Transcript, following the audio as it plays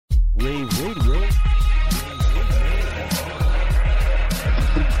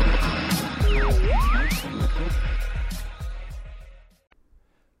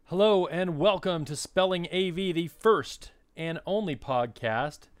Hello and welcome to Spelling AV, the first and only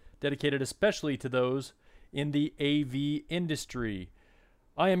podcast dedicated especially to those in the AV industry.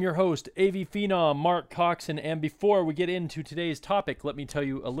 I am your host, AV Phenom Mark Coxon, and before we get into today's topic, let me tell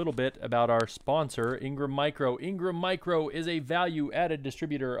you a little bit about our sponsor, Ingram Micro. Ingram Micro is a value-added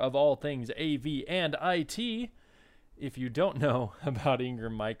distributor of all things AV and IT. If you don't know about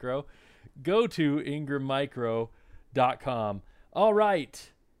Ingram Micro, go to ingrammicro.com. All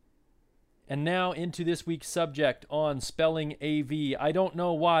right. And now into this week's subject on spelling AV. I don't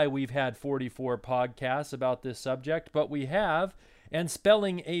know why we've had 44 podcasts about this subject, but we have, and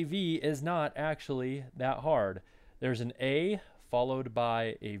spelling AV is not actually that hard. There's an A followed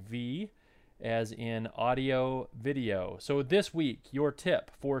by a V, as in audio video. So this week, your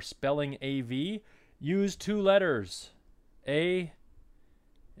tip for spelling AV, use two letters, A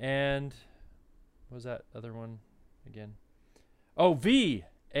and, what was that other one again? Oh, V.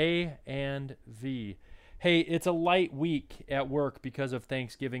 A and V. Hey, it's a light week at work because of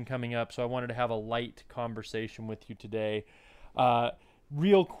Thanksgiving coming up, so I wanted to have a light conversation with you today.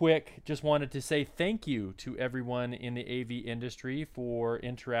 Real quick, just wanted to say thank you to everyone in the AV industry for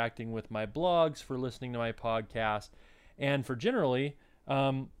interacting with my blogs, for listening to my podcast, and for generally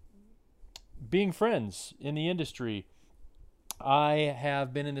being friends in the industry. I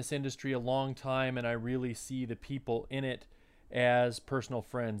have been in this industry a long time, and I really see the people in it as personal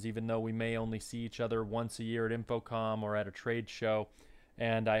friends, even though we may only see each other once a year at InfoComm or at a trade show.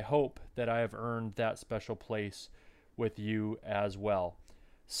 And I hope that I have earned that special place with you as well.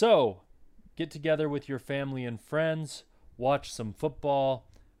 So get together with your family and friends, watch some football,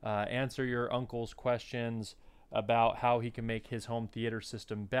 answer your uncle's questions about how he can make his home theater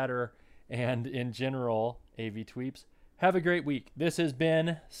system better, and in general, AV Tweeps. Have a great week. This has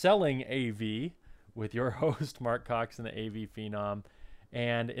been Selling AV with your host, Mark Coxon, the AV Phenom.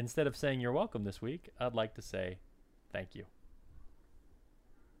 And instead of saying you're welcome this week, I'd like to say thank you.